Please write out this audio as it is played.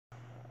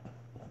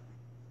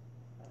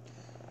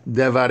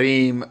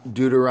Devarim,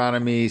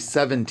 Deuteronomy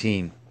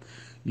 17.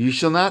 You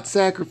shall not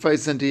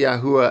sacrifice unto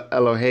Yahuwah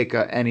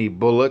Eloheka any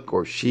bullock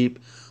or sheep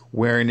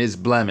wherein is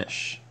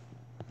blemish,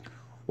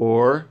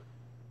 or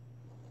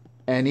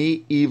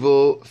any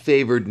evil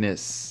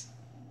favoredness,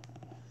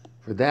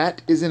 for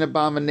that is an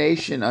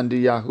abomination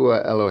unto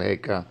Yahuwah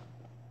Eloheka.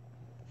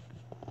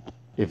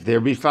 If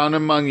there be found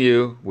among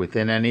you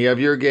within any of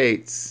your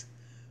gates,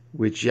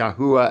 which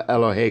Yahuwah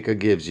Eloheka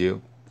gives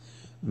you,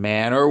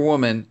 man or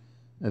woman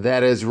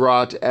that is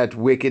wrought at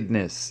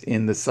wickedness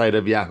in the sight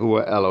of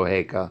Yahuwah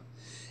Eloheka,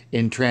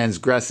 in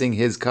transgressing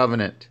his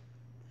covenant,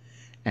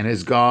 and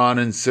has gone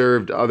and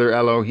served other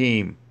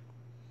Elohim,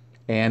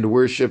 and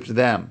worshipped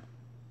them,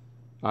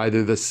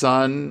 either the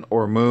sun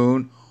or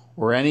moon,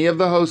 or any of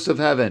the hosts of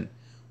heaven,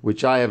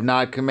 which I have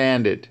not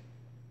commanded,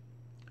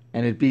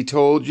 and it be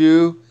told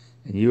you,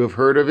 and you have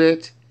heard of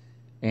it,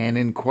 and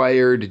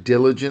inquired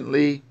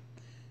diligently,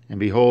 and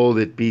behold,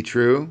 it be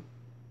true,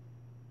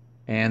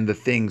 and the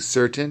thing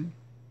certain,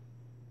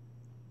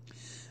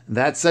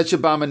 that such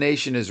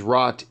abomination is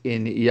wrought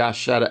in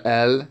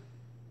Yashara'el,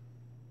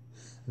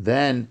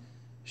 then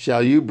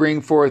shall you bring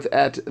forth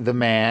at the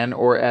man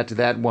or at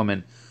that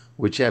woman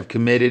which have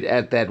committed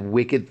at that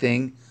wicked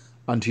thing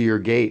unto your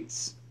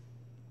gates,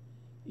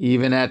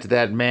 even at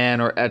that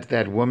man or at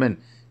that woman,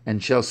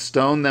 and shall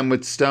stone them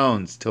with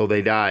stones till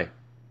they die.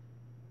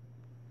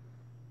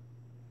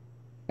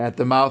 At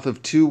the mouth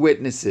of 2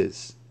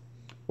 witnesses,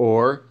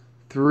 or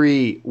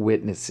 3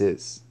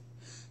 witnesses,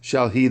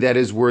 shall he that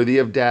is worthy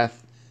of death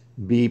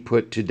be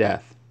put to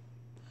death.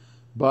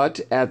 But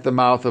at the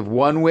mouth of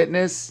 1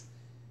 witness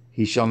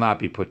he shall not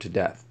be put to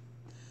death.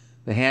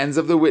 The hands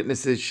of the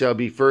witnesses shall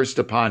be first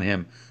upon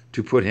him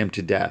to put him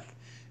to death,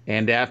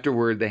 and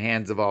afterward the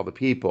hands of all the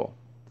people.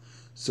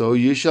 So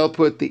you shall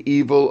put the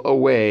evil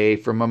away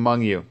from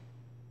among you.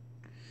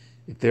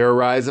 If there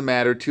arise a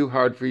matter too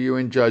hard for you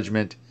in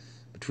judgment,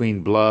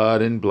 between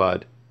blood and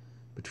blood,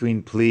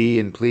 between plea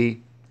and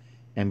plea,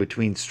 and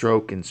between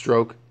stroke and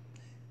stroke,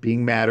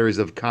 being matters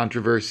of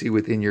controversy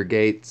within your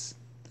gates,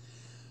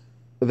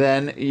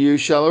 then you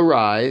shall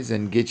arise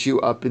and get you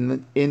up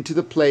into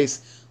the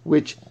place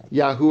which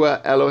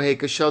Yahuwah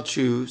Eloheka shall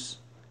choose,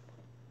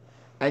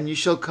 and you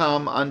shall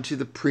come unto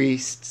the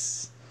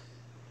priests,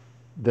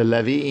 the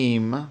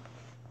Leviim,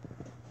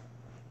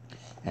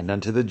 and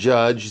unto the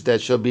judge that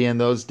shall be in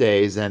those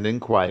days, and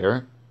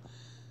inquire,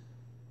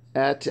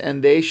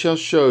 and they shall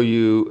show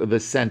you the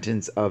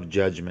sentence of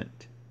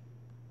judgment.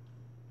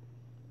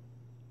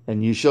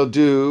 And you shall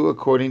do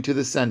according to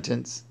the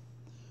sentence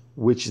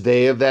which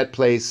they of that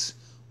place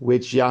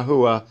which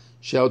Yahuwah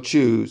shall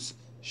choose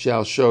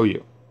shall show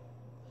you.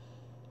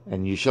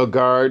 And you shall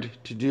guard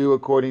to do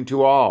according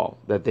to all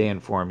that they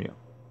inform you,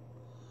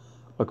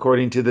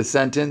 according to the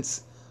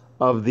sentence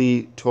of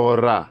the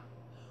Torah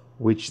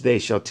which they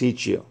shall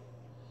teach you,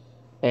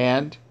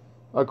 and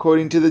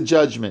according to the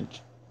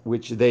judgment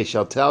which they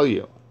shall tell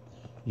you,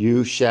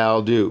 you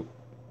shall do.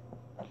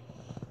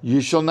 You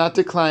shall not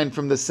decline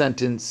from the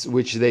sentence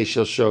which they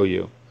shall show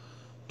you,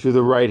 to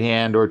the right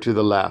hand or to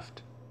the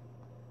left.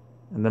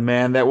 And the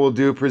man that will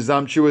do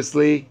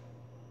presumptuously,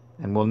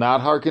 and will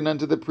not hearken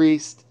unto the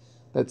priest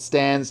that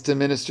stands to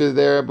minister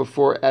there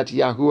before at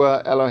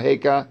Yahuwah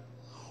Eloheka,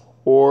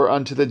 or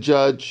unto the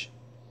judge,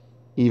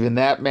 even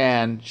that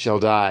man shall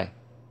die.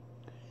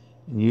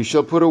 And you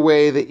shall put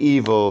away the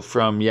evil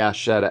from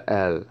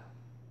Yashara'el.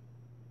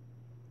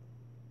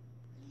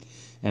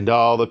 And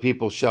all the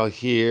people shall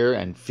hear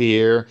and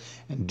fear,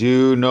 and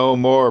do no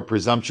more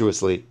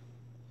presumptuously.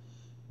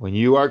 When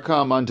you are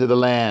come unto the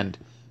land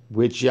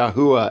which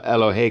Yahuwah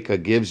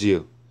Eloheka gives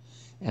you,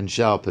 and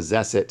shall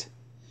possess it,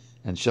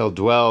 and shall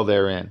dwell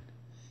therein,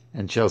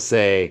 and shall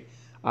say,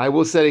 I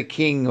will set a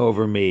king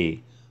over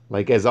me,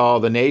 like as all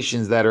the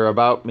nations that are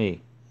about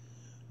me.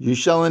 You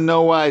shall in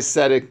no wise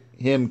set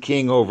him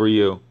king over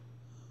you,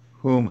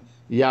 whom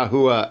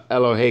Yahuwah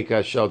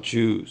Eloheka shall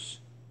choose.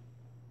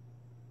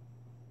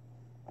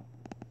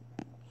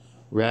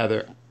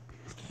 Rather,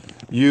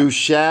 you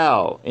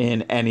shall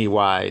in any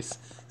wise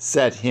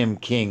set him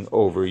king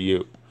over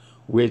you,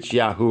 which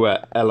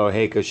Yahuwah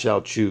Eloheka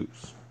shall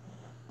choose.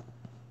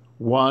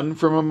 One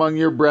from among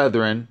your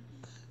brethren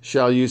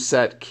shall you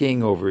set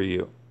king over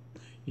you.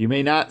 You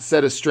may not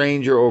set a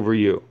stranger over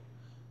you,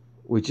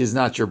 which is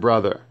not your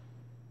brother.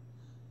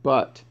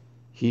 But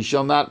he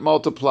shall not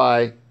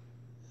multiply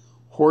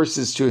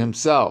horses to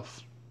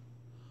himself,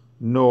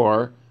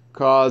 nor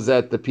cause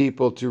that the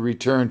people to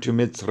return to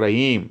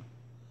Mitzrayim,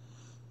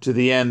 to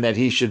the end that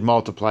he should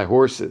multiply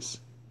horses.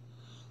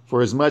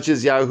 For as much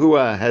as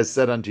Yahuwah has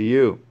said unto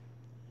you,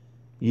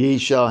 ye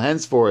shall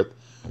henceforth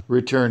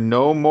return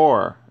no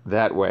more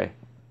that way.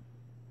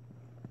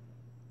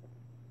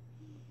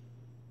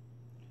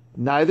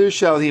 Neither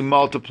shall he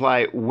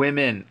multiply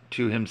women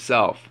to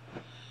himself,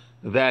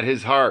 that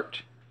his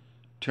heart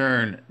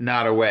turn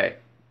not away.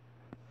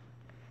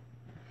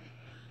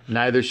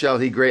 Neither shall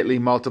he greatly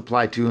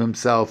multiply to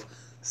himself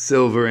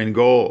silver and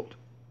gold.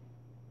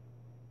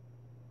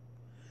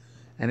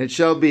 And it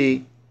shall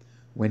be,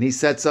 when he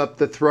sets up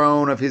the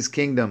throne of his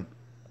kingdom,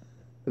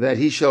 that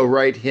he shall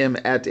write him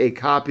at a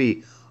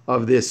copy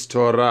of this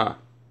Torah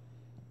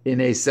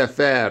in a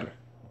sefer,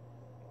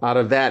 out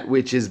of that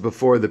which is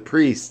before the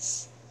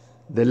priests,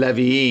 the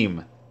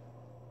Leviim.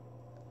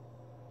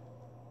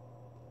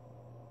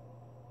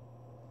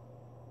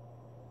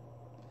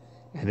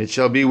 And it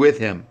shall be with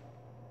him.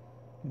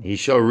 He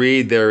shall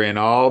read therein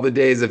all the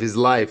days of his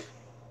life,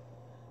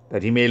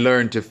 that he may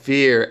learn to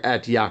fear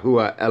at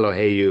Yahuwah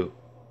Eloheinu,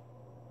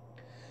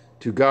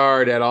 to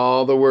guard at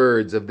all the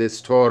words of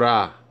this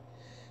Torah,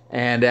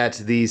 and at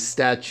these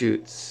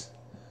statutes,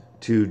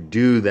 to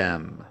do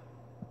them,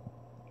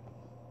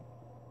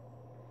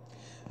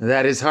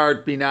 that his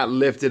heart be not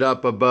lifted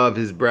up above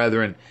his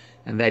brethren,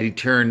 and that he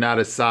turn not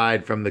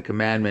aside from the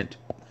commandment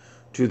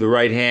to the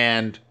right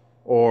hand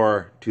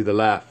or to the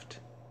left,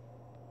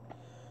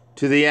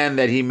 to the end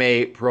that he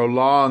may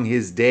prolong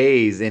his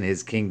days in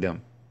his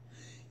kingdom,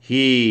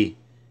 he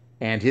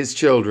and his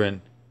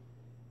children,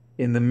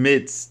 in the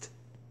midst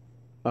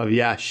of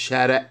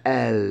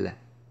Yashara'el.